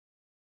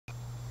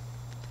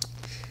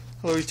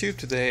Hello YouTube,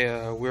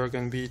 today we are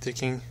going to be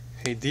taking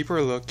a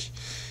deeper look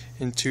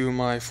into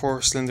my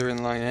 4-cylinder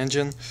inline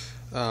engine.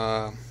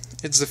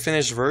 It's the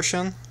finished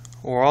version,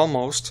 or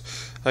almost.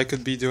 I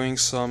could be doing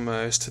some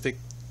aesthetic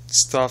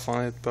stuff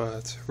on it,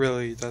 but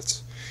really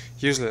that's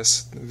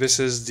useless. This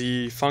is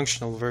the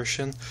functional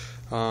version.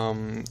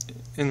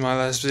 In my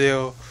last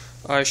video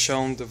I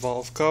shown the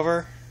valve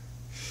cover,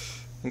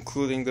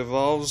 including the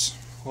valves.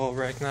 Well,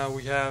 right now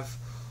we have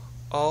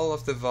all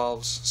of the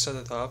valves set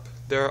it up.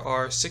 There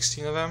are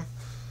 16 of them.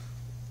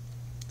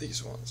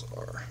 These ones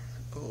are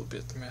a little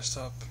bit messed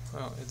up.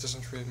 Oh, it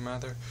doesn't really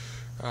matter.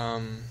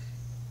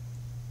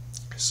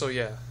 So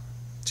yeah,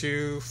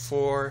 2,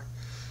 4,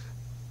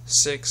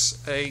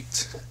 6,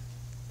 8.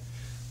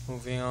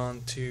 Moving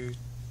on to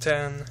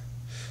 10,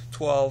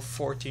 12,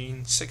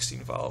 14, 16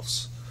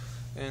 valves.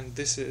 And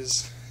this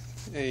is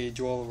a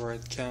dual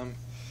overhead cam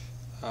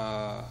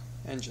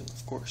engine,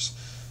 of course.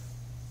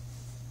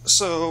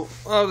 So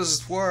how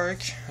does it work?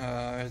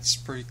 It's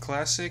pretty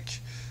classic.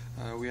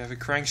 We have a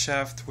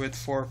crankshaft with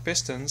 4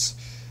 pistons.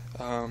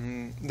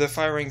 The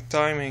firing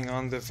timing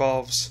on the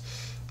valves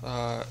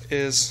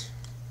is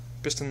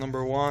piston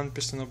number 1,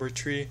 piston number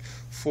 3,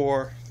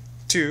 4,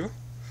 2.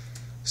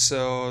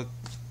 So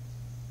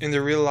in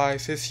the real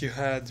life, if you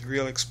had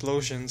real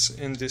explosions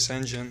in this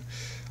engine,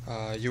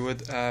 you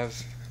would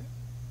have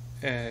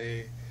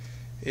a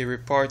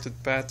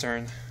reported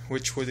pattern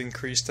which would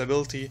increase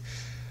stability.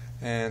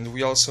 And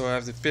we also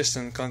have the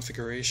piston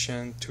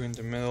configuration, 2 in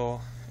the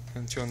middle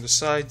and 2 on the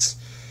sides.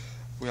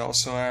 We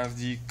also have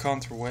the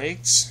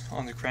counterweights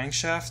on the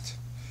crankshaft.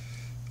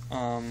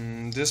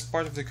 This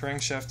part of the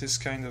crankshaft is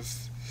kind of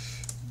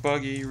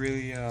buggy,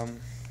 really.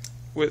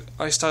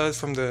 I started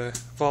from the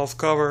valve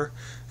cover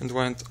and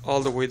went all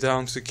the way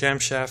down to the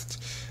camshaft,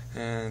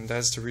 and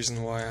that's the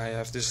reason why I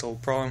have this little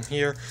problem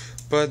here.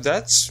 But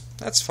that's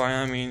fine.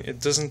 I mean,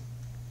 it doesn't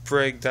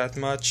break that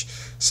much.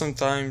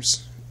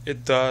 Sometimes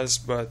it does,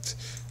 but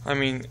I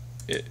mean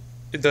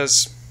it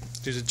does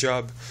do the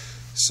job,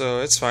 so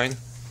it's fine.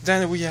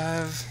 Then we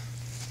have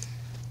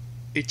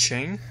a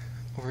chain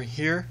over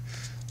here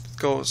that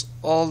goes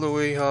all the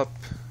way up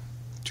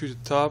to the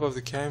top of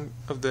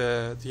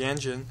the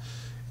engine.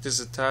 It is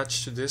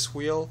attached to this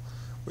wheel,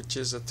 which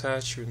is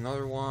attached to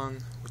another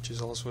one, which is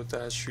also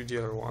attached to the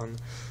other one,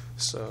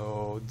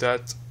 so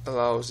that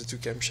allows the 2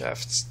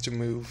 camshafts to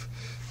move.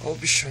 I'll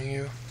be showing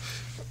you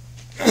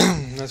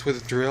that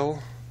with a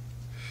drill.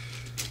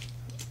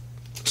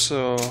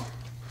 So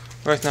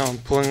right now I'm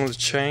pulling the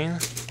chain,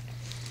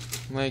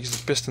 makes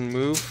the piston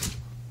move,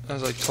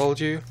 as I told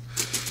you,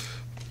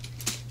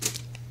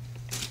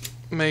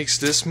 makes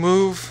this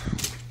move,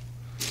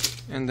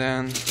 and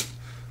then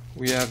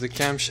we have the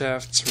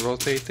camshafts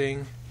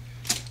rotating,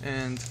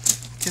 and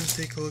you can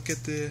take a look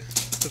at the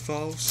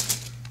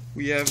valves.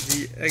 We have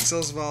the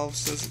exhaust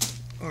valves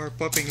that are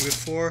popping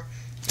before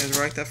and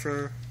right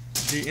after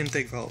the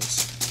intake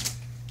valves,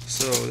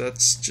 so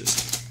that's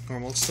just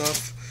normal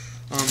stuff.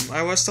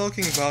 I was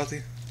talking about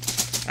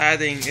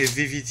adding a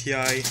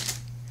VVTi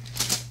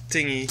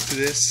thingy to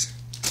this,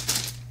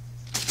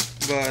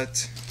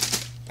 but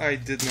I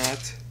did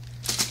not.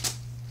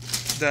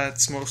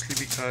 That's mostly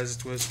because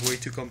it was way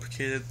too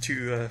complicated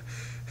to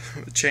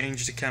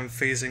change the cam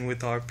phasing with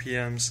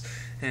RPMs,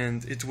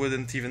 and it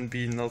wouldn't even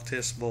be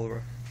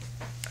noticeable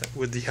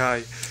with the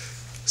high.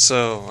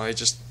 So I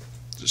just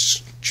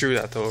threw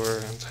that over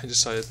and I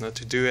decided not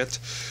to do it.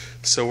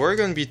 So we're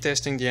going to be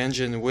testing the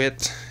engine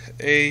with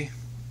a...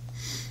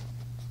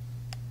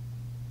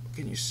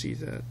 Can you see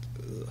that?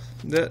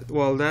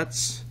 Well,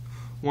 that's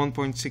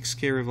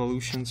 1.6k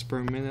revolutions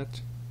per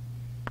minute.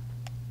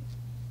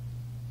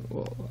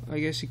 Well, I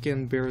guess you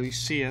can barely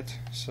see it,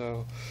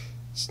 so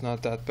it's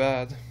not that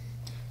bad.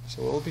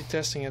 So we'll be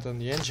testing it on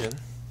the engine.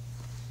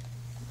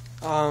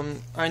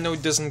 I know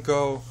it doesn't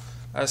go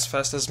as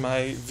fast as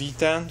my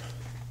V10.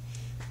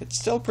 It's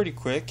still pretty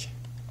quick.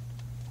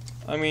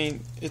 I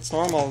mean, it's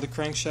normal. The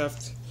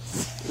crankshaft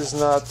is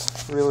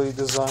not really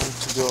designed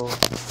to go.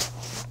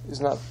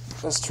 It's not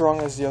as strong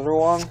as the other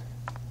one,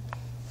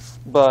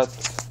 but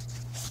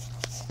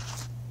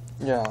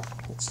yeah,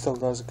 it still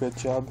does a good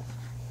job.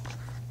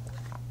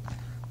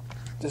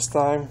 This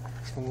time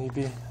I'm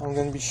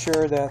gonna be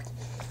sure that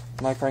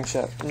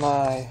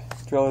my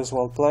drill is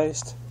well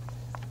placed.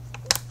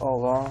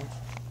 Hold on.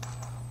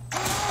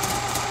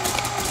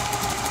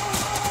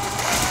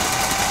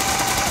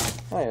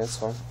 Oh yeah, it's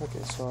fine.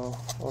 Okay, so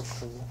I'll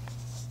show you.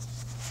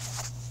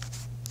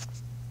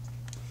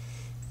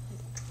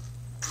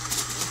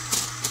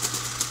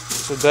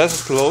 So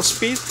that's at low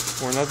speed.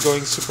 We're not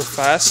going super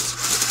fast.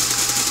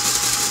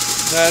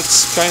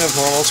 That's kind of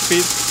normal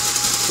speed.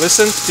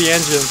 Listen to the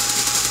engine.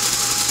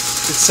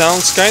 It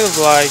sounds kind of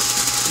like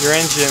your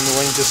engine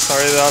when you just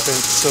start it up and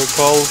it's so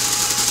cold.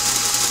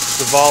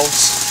 The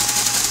valves.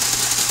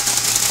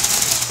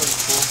 It's pretty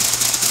cool.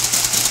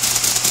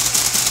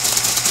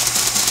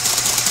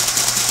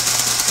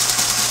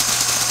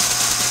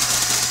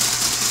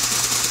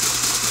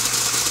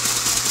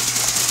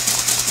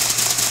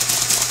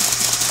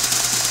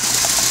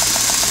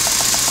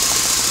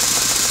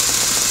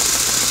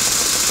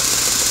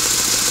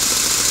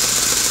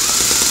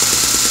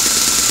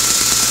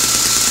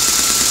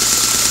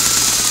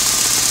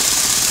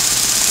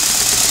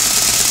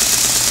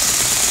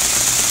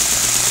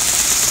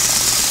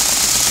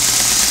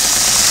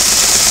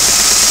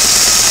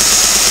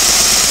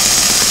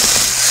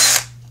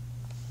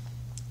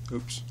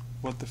 Oops,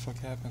 what the fuck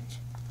happened?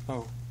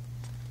 Oh,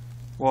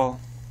 well,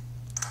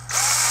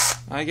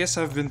 I guess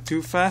I've been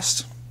too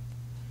fast.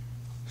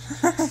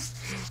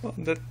 Well,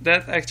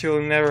 that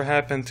actually never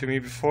happened to me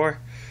before,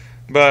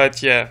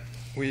 but yeah,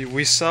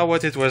 we saw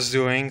what it was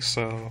doing,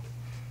 so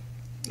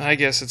I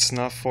guess it's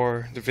enough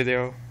for the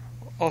video.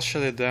 I'll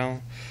shut it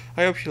down.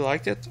 I hope you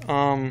liked it.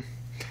 I'm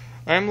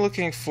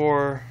looking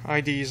for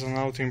ideas on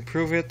how to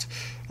improve it.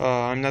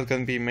 I'm not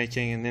gonna be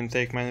making an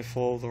intake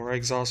manifold or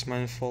exhaust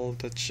manifold.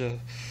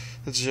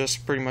 That's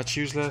just pretty much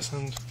useless,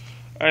 and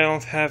I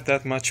don't have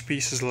that much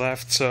pieces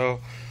left. So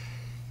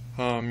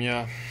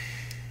yeah,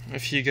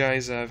 if you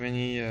guys have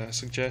any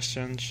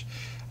suggestions,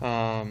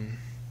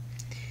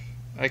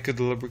 I could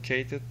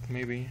lubricate it.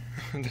 Maybe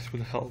that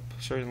would help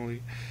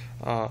certainly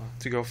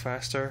to go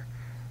faster.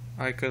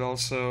 I could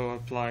also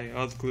apply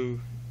hot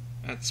glue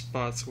at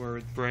spots where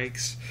it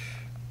breaks,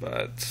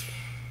 but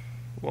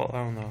well, I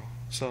don't know.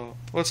 So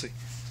let's see.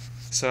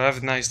 So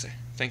have a nice day.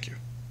 Thank you.